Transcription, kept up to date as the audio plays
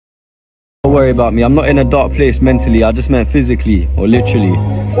Don't worry about me, I'm not in a dark place mentally, I just meant physically, or literally.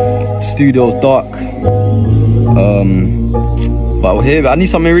 Studio's dark. But here, I need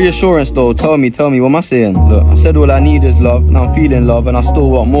some reassurance though. Tell me, what am I saying? Look, I said all I need is love, and I'm feeling love, and I still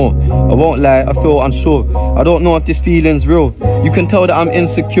want more. I won't lie, I feel unsure. I don't know if this feeling's real. You can tell that I'm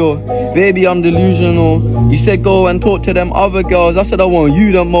insecure. Baby, I'm delusional. You said go and talk to them other girls. I said I want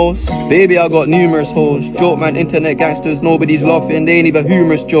you the most. Baby, I got numerous hoes. Joke man, internet gangsters, nobody's laughing. They ain't even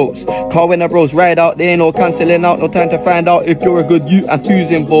humorous jokes. Car when the bros ride out, they ain't no cancelling out. No time to find out if you're a good you and who's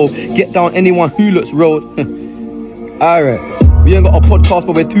involved. Get down anyone who looks road. Alright. We ain't got a podcast,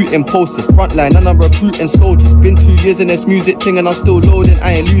 but we're too impulsive. Frontline, and I'm recruiting soldiers. Been 2 years in this music thing and I'm still loading,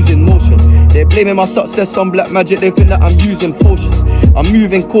 I ain't losing motion. They're blaming my success on black magic, they think that I'm using potions. I'm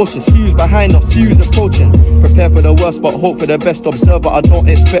moving cautious, who's behind us, who's approaching. Prepare for the worst but hope for the best. Observe but I don't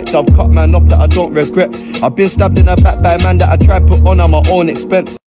expect, I've cut man off that I don't regret. I've been stabbed in the back by a man that I tried put on at my own expense.